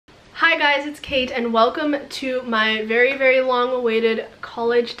Hi guys, it's Kate and welcome to my very long awaited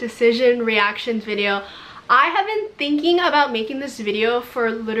college decision reactions video. I have been thinking about making this video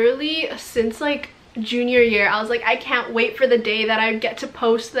for literally since like junior year. I was like, I can't wait for the day that I get to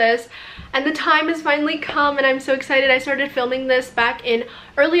post this, and the time has finally come and I'm so excited. I started filming this back in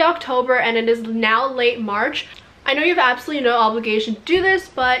early October and it is now late March. I know you have absolutely no obligation to do this,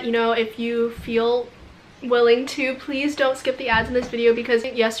 but you know, if you feel willing to, please don't skip the ads in this video, because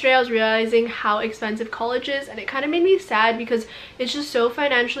yesterday I was realizing how expensive college is and it kind of made me sad because it's just so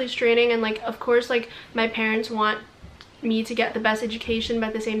financially straining. And like, of course, like my parents want me to get the best education, but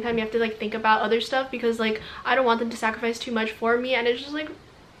at the same time you have to like think about other stuff because like I don't want them to sacrifice too much for me, and it's just like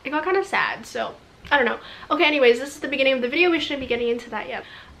it got kind of sad. So I don't know. Okay, anyways, this is the beginning of the video. We shouldn't be getting into that yet,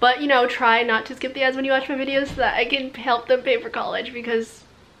 but you know, try not to skip the ads when you watch my videos so that I can help them pay for college because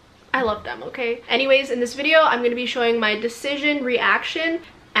I love them, okay? Anyways, in this video, I'm going to be showing my decision reaction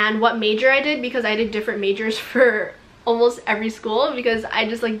and what major I did, because I did different majors for almost every school because I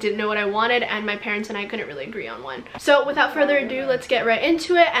just like didn't know what I wanted and my parents and I couldn't really agree on one. So without further ado, let's get right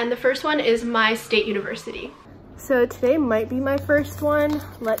into it. And the first one is my state university. So today might be my first one.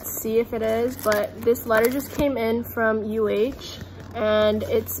 Let's see if it is, but this letter just came in from UH and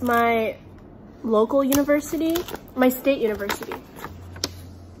it's my local university, my state university.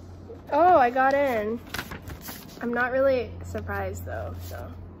 Oh, I got in. I'm not really surprised though,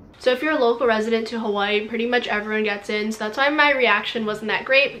 so if you're a local resident to Hawaii, pretty much everyone gets in. So that's why my reaction wasn't that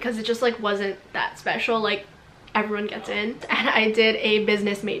great, because it just like wasn't that special. Like everyone gets in, and I did a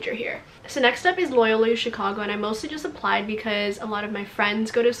business major here. So next up is Loyola U Chicago, and I mostly just applied because a lot of my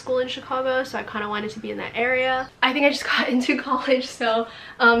friends go to school in Chicago, so I kind of wanted to be in that area. I think I just got into college, so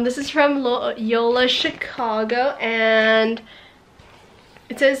this is from Loyola Chicago, and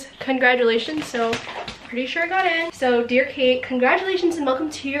it says congratulations, so pretty sure I got in. So dear Kate, congratulations and welcome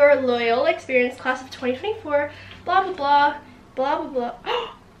to your Loyola experience, class of 2024, blah blah blah, blah blah blah.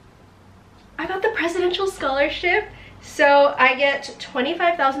 I got the presidential scholarship, so I get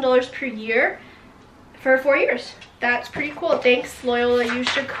 $25,000 per year for 4 years. That's pretty cool. Thanks Loyola U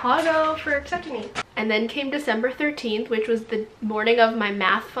Chicago for accepting me. And then came December 13th, which was the morning of my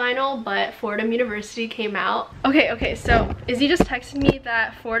math final, but Fordham University came out. Okay, so Izzy just texted me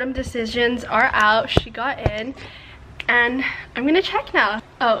that Fordham decisions are out. She got in, and I'm gonna check now.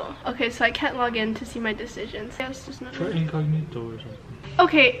 Oh, okay, so I can't log in to see my decisions. Yes, just not. Try incognito or something.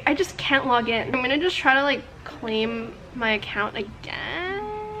 Okay, I just can't log in. I'm gonna just try to like claim my account again.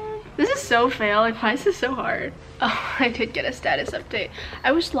 This is so fail. Like, why is this so hard? Oh, I did get a status update.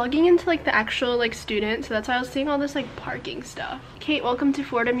 I was logging into like the actual like student, so that's why I was seeing all this like parking stuff. Kate, welcome to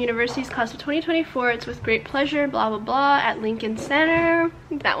Fordham University's class of 2024. It's with great pleasure, blah blah blah, at Lincoln Center.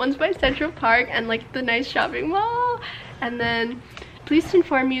 That one's by Central Park and like the nice shopping mall. And then pleased to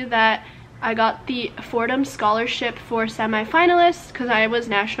inform you that I got the Fordham scholarship for semi-finalists because I was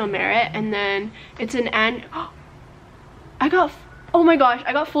national merit, and then it's an oh my gosh,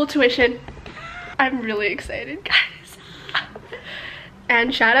 I got full tuition. I'm really excited, guys.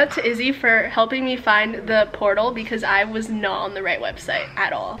 And shout out to Izzy for helping me find the portal because I was not on the right website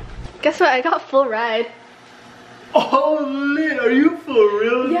at all. Guess what? I got full ride. Oh, lit. Are you for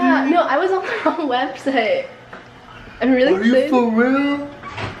real? Yeah, dude? No, I was on the wrong website. I'm really excited. Are you for real?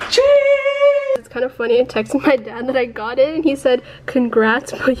 Jeez! It's kind of funny. I texted my dad that I got it and he said,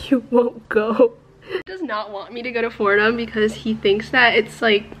 congrats, but you won't go. He does not want me to go to Fordham because he thinks that it's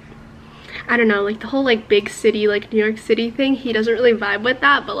like, I don't know, like the whole like big city, like New York City thing. He doesn't really vibe with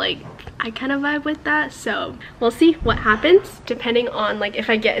that, but like I kind of vibe with that. So we'll see what happens depending on like if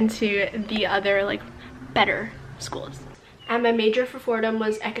I get into the other like better schools. And my major for Fordham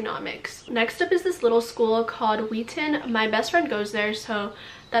was economics. Next up is this little school called Wharton. My best friend goes there, so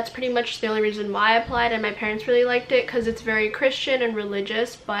that's pretty much the only reason why I applied, and my parents really liked it because it's very Christian and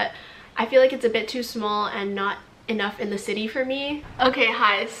religious, but I feel like it's a bit too small and not enough in the city for me. Okay,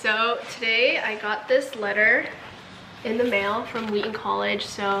 hi, so today I got this letter in the mail from Wheaton College,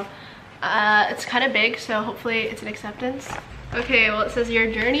 so it's kind of big, so hopefully it's an acceptance. Okay, well it says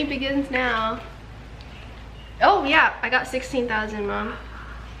your journey begins now. Oh yeah, I got 16,000, Mom.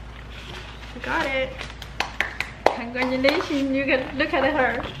 I got it. Congratulations, you can look at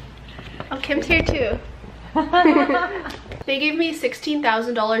her. Oh, Kim's here too. They gave me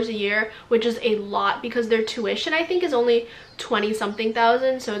 $16,000 a year, which is a lot because their tuition I think is only 20 something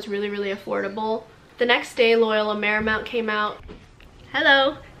thousand, so it's really affordable. The next day Loyola Marymount came out.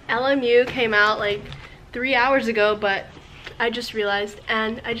 Hello. LMU came out like 3 hours ago, but I just realized,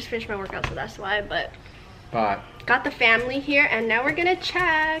 and I just finished my workout, so that's why. But got the family here, and now we're gonna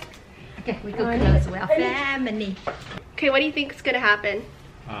check. Okay, we go close with our family. Okay, what do you think is gonna happen?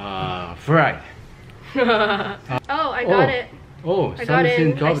 Fried. Oh, I got it. Oh, I got something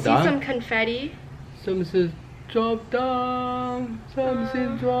it. I dropped see down. some confetti. Something dropped down.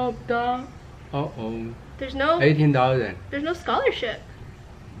 Something dropped down. Uh-oh. There's no 18,000. There's no scholarship.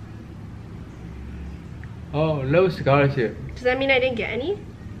 Oh, no scholarship. Does that mean I didn't get any?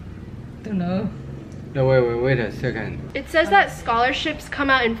 Don't know. No, wait a second. It says that scholarships come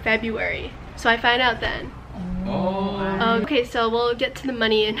out in February, so I find out then. Oh. Okay, so we'll get to the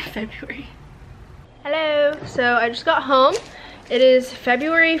money in February. Hello. So I just got home. It is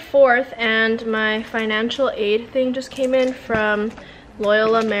February 4th and my financial aid thing just came in from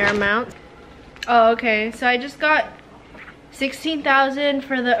Loyola Marymount. Oh, okay. So I just got $16,000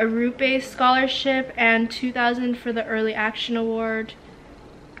 for the Arupe scholarship and $2,000 for the early action award.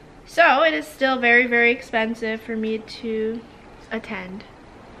 So it is still very, very expensive for me to attend.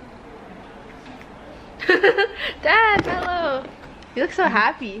 Dad, hello. You look so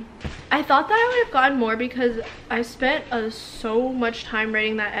happy. I thought that I would have gotten more because I spent so much time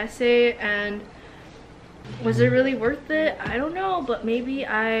writing that essay, and was it really worth it? I don't know, but maybe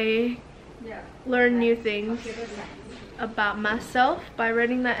I learned new things about myself by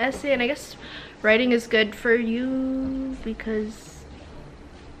writing that essay, and I guess writing is good for you because...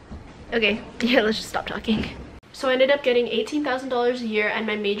 Okay, yeah, let's just stop talking. So I ended up getting $18,000 a year, and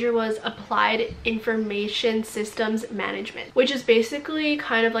my major was Applied Information Systems Management, which is basically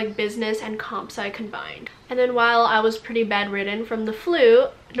kind of like business and comp sci combined. And then while I was pretty bedridden from the flu,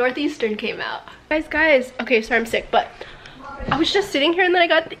 Northeastern came out. Guys, okay, sorry I'm sick, but I was just sitting here and then I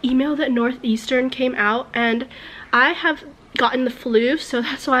got the email that Northeastern came out, and I have gotten the flu, so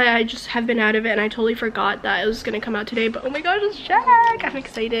that's why I just have been out of it, and I totally forgot that it was gonna come out today. But oh my gosh, let's check. I'm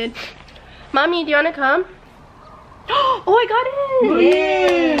excited. Mommy, do you wanna come? Oh, I got it!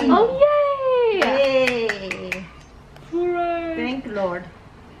 Yay! Oh, yay! Yay! Hooray! Thank Lord.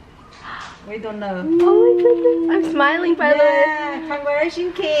 We don't know. Oh my goodness, I'm smiling by the way. Yeah,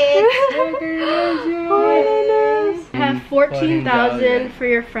 congratulations, kids. Oh my goodness. I have $14,000 for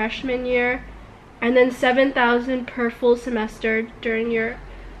your freshman year, and then $7,000 per full semester during your...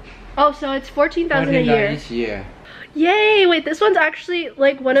 Oh, so it's $14,000 a year. Each year. Yay! Wait, this one's actually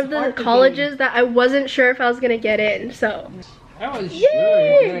like one of the colleges that I wasn't sure if I was gonna get in, so. I was Yay!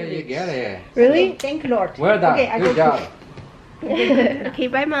 sure you get it. Really? Thank Lord. Well done. Okay, I Good go job. Okay,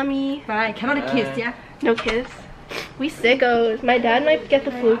 bye mommy. Bye. Cannot kiss, yeah? No kiss. We sickos. My dad might get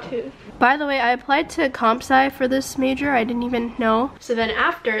the flu too. By the way, I applied to comp sci for this major. I didn't even know. So then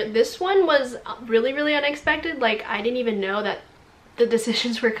after, this one was really, really unexpected. Like, I didn't even know that the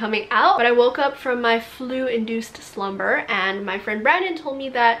decisions were coming out, but I woke up from my flu-induced slumber and my friend Brandon told me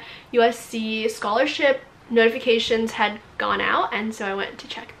that USC scholarship notifications had gone out, and so I went to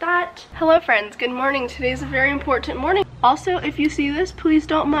check that. Hello friends, good morning. Today's a very important morning. Also, if you see this, please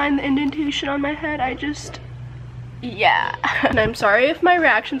don't mind the indentation on my head. Yeah. And I'm sorry if my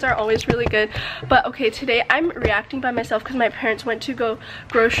reactions are always really good, but okay, today I'm reacting by myself because my parents went to go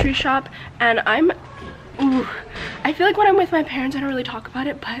grocery shop, and I feel like when I'm with my parents I don't really talk about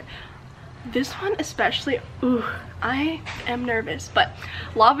it, but this one especially, I am nervous. But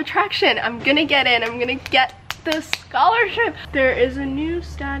law of attraction, I'm gonna get in. I'm gonna get the scholarship. There is a new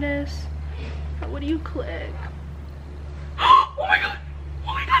status. What do you click? Oh my god,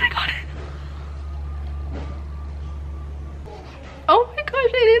 I got it. Oh my gosh,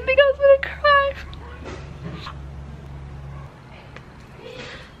 I didn't think I was gonna cry.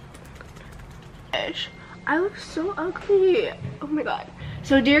 I look so ugly. Oh my god.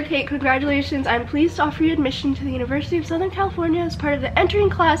 So dear Kate, congratulations. I'm pleased to offer you admission to the University of Southern California as part of the entering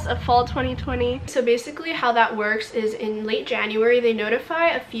class of fall 2020. So basically how that works is in late January they notify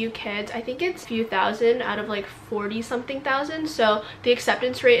a few kids. I think it's a few thousand out of like 40 something thousand. So the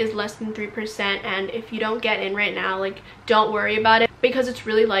acceptance rate is less than 3%, and if you don't get in right now, like, don't worry about it, because it's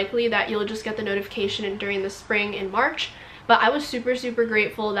really likely that you'll just get the notification during the spring in March. But I was super, super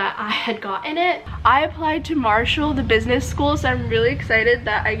grateful that I had gotten it. I applied to Marshall, the business school, so I'm really excited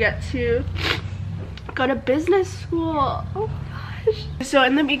that I get to go to business school. Oh my gosh. So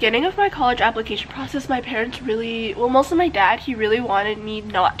in the beginning of my college application process, my parents really, well, mostly my dad, he really wanted me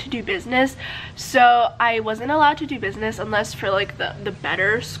not to do business. So I wasn't allowed to do business unless for like the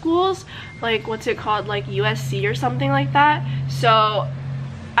better schools, like what's it called, like USC or something like that. So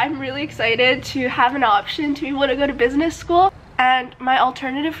I'm really excited to have an option to be able to go to business school. And my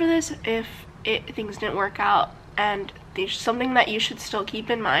alternative for this, if things didn't work out and something that you should still keep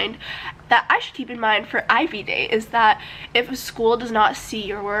in mind, that I should keep in mind for Ivy Day, is that if a school does not see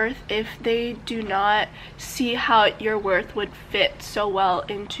your worth, if they do not see how your worth would fit so well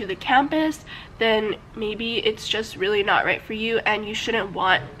into the campus, then maybe it's just really not right for you, and you shouldn't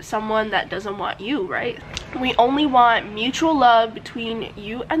want someone that doesn't want you, right? We only want mutual love between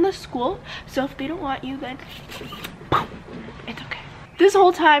you and the school, so if they don't want you, then it's okay. This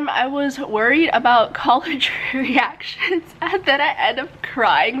whole time I was worried about college reactions, and then I end up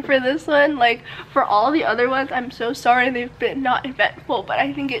crying for this one. Like, for all the other ones, I'm so sorry they've been not eventful, but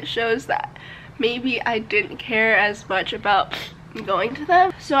I think it shows that maybe I didn't care as much about going to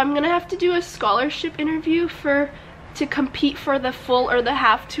them. So I'm gonna have to do a scholarship interview to compete for the full or the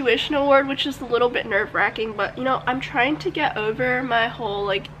half tuition award, which is a little bit nerve-wracking, but you know, I'm trying to get over my whole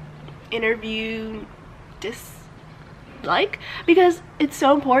like interview dislike, because it's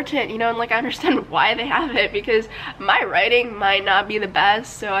so important, you know, and like I understand why they have it, because my writing might not be the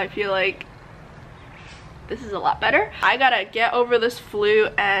best, so I feel like this is a lot better. I gotta get over this flu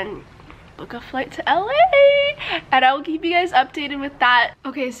and book a flight to LA, and I will keep you guys updated with that.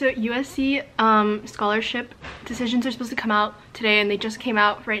 Okay, so USC scholarship decisions are supposed to come out today, and they just came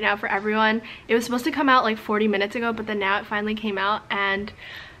out right now for everyone. It was supposed to come out like 40 minutes ago, but then now it finally came out, and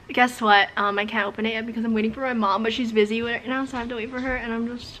guess what? I can't open it yet because I'm waiting for my mom, but she's busy right now, so I have to wait for her, and I'm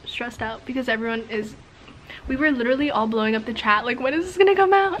just stressed out because everyone is, we were literally all blowing up the chat like, when is this gonna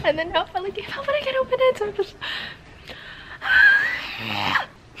come out? And then now it finally came out, but I can't open it, so I'm just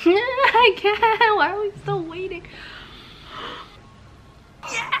I can't. Why are we still waiting?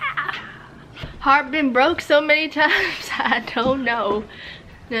 Yeah. Heart been broke so many times. I don't know.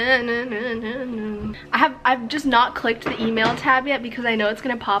 No. I've just not clicked the email tab yet because I know it's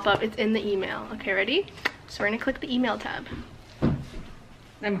gonna pop up. It's in the email. Okay, ready? So we're gonna click the email tab.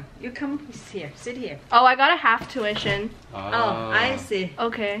 Emma, you come here. Sit here. Oh, I got a half tuition. Oh, I see.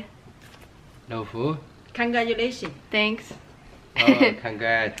 Okay. No food? Congratulations. Thanks. Oh,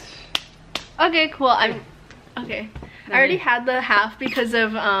 congrats. Okay, cool. Okay. I already had the half because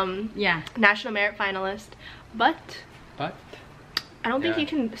of yeah, National Merit Finalist, but I don't think you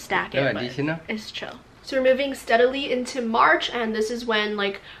can stack it, but it's chill. So we're moving steadily into March, and this is when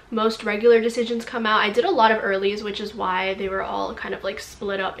like most regular decisions come out. I did a lot of earlies, which is why they were all kind of like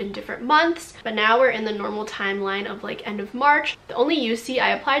split up in different months, but now we're in the normal timeline of like end of March. The only UC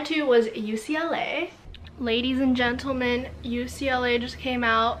I applied to was UCLA. Ladies and gentlemen, UCLA just came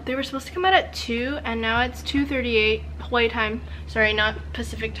out. They were supposed to come out at 2, and now it's 2:38 Hawaii time. Sorry, not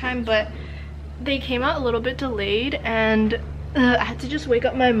Pacific time, but they came out a little bit delayed, and I had to just wake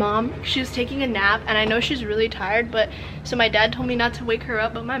up my mom. She was taking a nap, and I know she's really tired, but so my dad told me not to wake her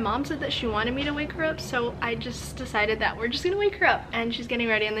up, but my mom said that she wanted me to wake her up, so I just decided that we're just gonna wake her up, and she's getting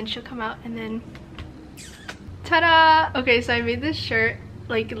ready, and then she'll come out, and then ta-da! Okay, so I made this shirt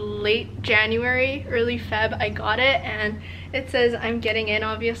like late January, early Feb. I got it, and it says I'm getting in,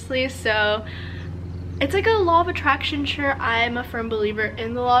 obviously, so it's like a law of attraction shirt. I'm a firm believer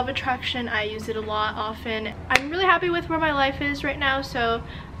in the law of attraction. I use it a lot, often. I'm really happy with where my life is right now, so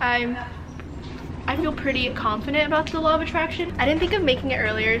I feel pretty confident about the law of attraction. I didn't think of making it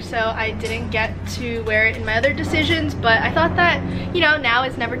earlier, so I didn't get to wear it in my other decisions, but I thought that, you know, now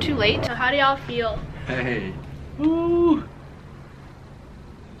is never too late. So how do y'all feel? Hey. Ooh.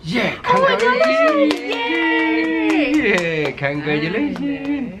 Yeah, oh my congratulations! Yay! Yeah,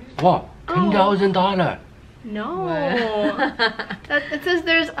 congratulations! What? $10,000? No. It says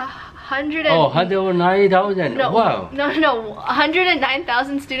there's 109,000. No, wow. No,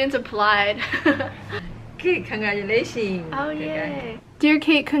 109,000 students applied. Kate, congratulations. Oh, yay. Dear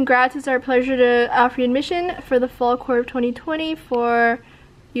Kate, congrats. It's our pleasure to offer you admission for the fall quarter of 2020 for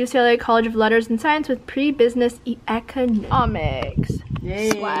UCLA College of Letters and Science with pre-business economics. Yay.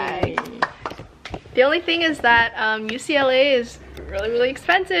 Swag. The only thing is that UCLA is really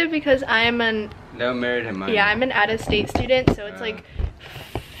expensive because I'm an out-of-state student, so it's like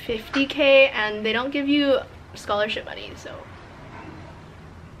 $50K, and they don't give you scholarship money, so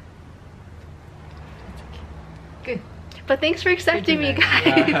good. But thanks for accepting me,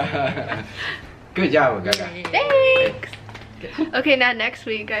 guys. Good job, Gaga. Thanks. Okay, now next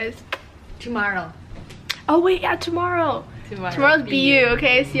week, guys. Tomorrow. Oh wait, yeah, tomorrow's BU.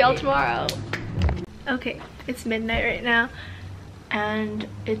 Okay, see y'all tomorrow. Okay, it's midnight right now, and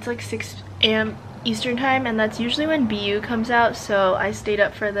it's like 6 a.m. Eastern time, and that's usually when BU comes out, so I stayed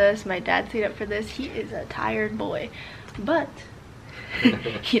up for this. My dad stayed up for this. He is a tired boy, but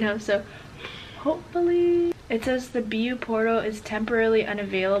you know, so hopefully. It says the BU portal is temporarily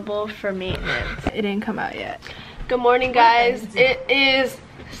unavailable for maintenance. It didn't come out yet. Good morning, guys. It is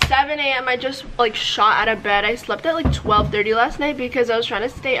 7 a.m. I just like shot out of bed. I slept at like 12:30 last night because I was trying to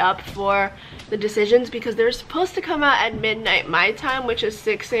stay up for the decisions because they're supposed to come out at midnight my time, which is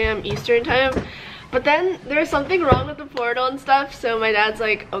 6 a.m. Eastern time. But then there's something wrong with the portal and stuff, so my dad's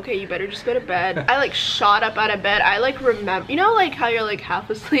like, okay, you better just go to bed. I like shot up out of bed. I like remember, you know, like how you're like half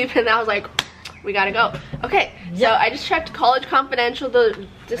asleep, and I was like, we gotta go. Okay, so I just checked College Confidential. The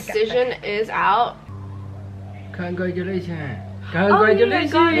decision is out. Congratulations.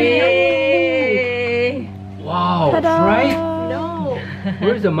 Congratulations. Yay. Wow, right? No.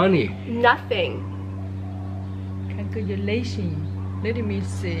 Where's the money? Nothing. Congratulations. Let me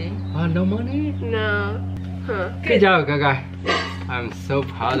see. No money? No. Huh. Good job, guy. I'm so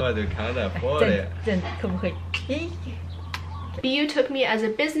proud. BU took me as a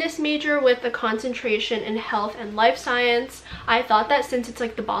business major with a concentration in health and life science. I thought that since it's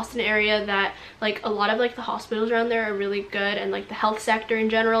like the Boston area that like a lot of like the hospitals around there are really good, and like the health sector in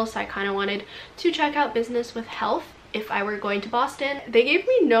general, so I kind of wanted to check out business with health if I were going to Boston. They gave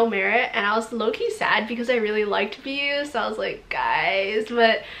me no merit, and I was low-key sad because I really liked BU, so I was like, guys.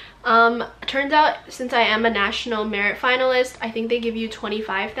 But turns out since I am a national merit finalist, I think they give you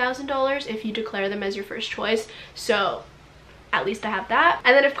 $25,000 if you declare them as your first choice, so at least I have that.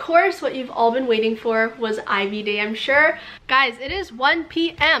 And then of course what you've all been waiting for was Ivy Day, I'm sure. Guys, it is 1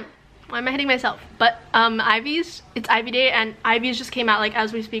 p.m. Why am I hitting myself? But it's Ivy Day, and Ivy's just came out like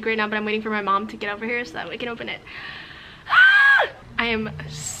as we speak right now, but I'm waiting for my mom to get over here so that we can open it. I am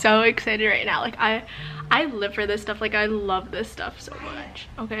so excited right now. Like I live for this stuff. Like I love this stuff so much.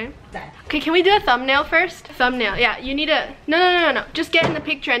 Okay, can we do a thumbnail first? Thumbnail, yeah. You need a no, just get in the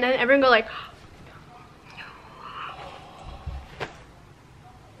picture and then everyone go like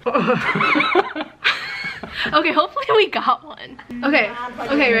okay, hopefully we got one. Okay,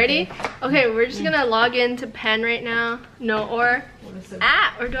 ready? Okay, we're just gonna log into Penn right now. No, or do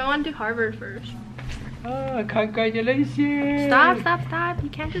I want to do Harvard first? Oh, congratulations. Stop. You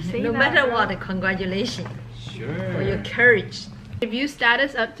can't just say that. No matter what, congratulations. Sure. For your courage. Review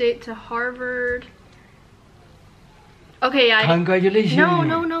status update to Harvard. Okay, yeah. Congratulations.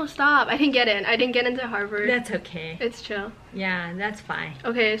 No, stop. I didn't get in. I didn't get into Harvard. That's okay. It's chill. Yeah, that's fine.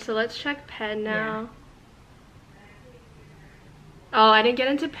 Okay, so let's check Penn now. Yeah. Oh, I didn't get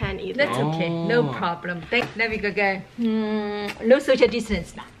into Penn either. That's okay. No problem. Let me go again. No social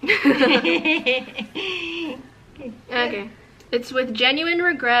distance now. Okay. It's with genuine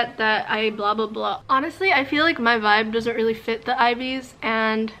regret that I blah blah blah. Honestly, I feel like my vibe doesn't really fit the Ivies,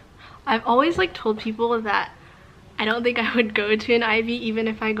 and I've always like told people that I don't think I would go to an Ivy even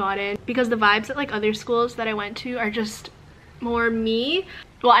if I got in, because the vibes at like other schools that I went to are just more me.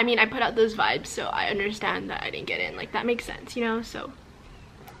 Well, I mean, I put out those vibes, so I understand that I didn't get in. Like, that makes sense, you know? So,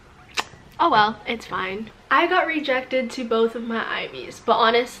 oh well, it's fine. I got rejected to both of my Ivies, but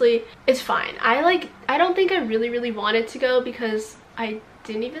honestly, it's fine. I don't think I really wanted to go because I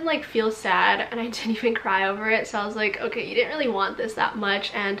didn't even like feel sad, and I didn't even cry over it. So I was like, okay, you didn't really want this that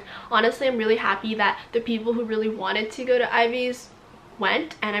much. And honestly, I'm really happy that the people who really wanted to go to Ivies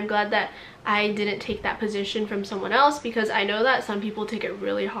went, and I'm glad that I didn't take that position from someone else, because I know that some people take it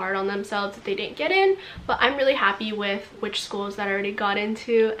really hard on themselves if they didn't get in. But I'm really happy with which schools that I already got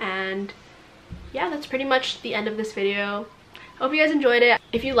into. And yeah, that's pretty much the end of this video. Hope you guys enjoyed it.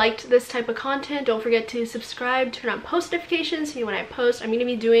 If you liked this type of content, don't forget to subscribe, turn on post notifications so you know when I post. I'm going to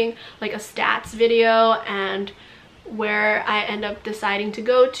be doing like a stats video and where I end up deciding to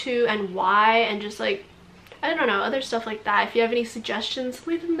go to and why, and just like, I don't know, other stuff like that. If you have any suggestions,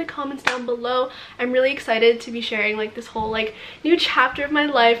 leave them in the comments down below. I'm really excited to be sharing like this whole like new chapter of my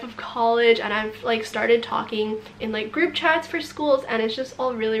life of college, and I've like started talking in like group chats for schools, and it's just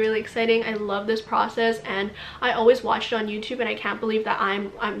all really exciting. I love this process, and I always watched it on YouTube, and I can't believe that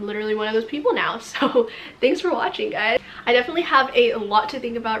I'm literally one of those people now. So thanks for watching, guys. I definitely have a lot to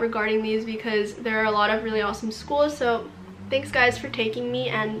think about regarding these because there are a lot of really awesome schools. So thanks guys for taking me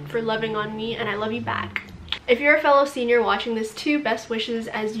and for loving on me, and I love you back. If you're a fellow senior watching this too, best wishes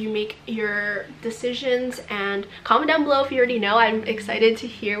as you make your decisions, and comment down below if you already know. I'm excited to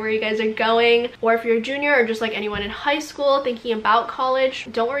hear where you guys are going. Or if you're a junior or just like anyone in high school thinking about college,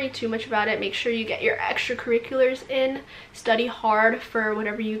 don't worry too much about it. Make sure you get your extracurriculars in, study hard for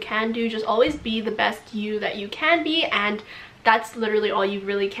whatever you can do. Just always be the best you that you can be, and that's literally all you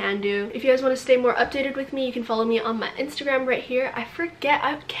really can do. If you guys want to stay more updated with me, you can follow me on my Instagram right here. I forget,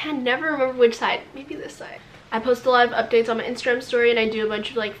 I can never remember which side. Maybe this side. I post a lot of updates on my Instagram story, and I do a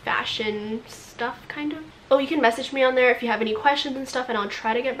bunch of like fashion stuff, kind of. Oh, you can message me on there if you have any questions and stuff, and I'll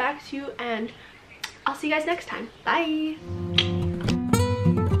try to get back to you, and I'll see you guys next time. Bye!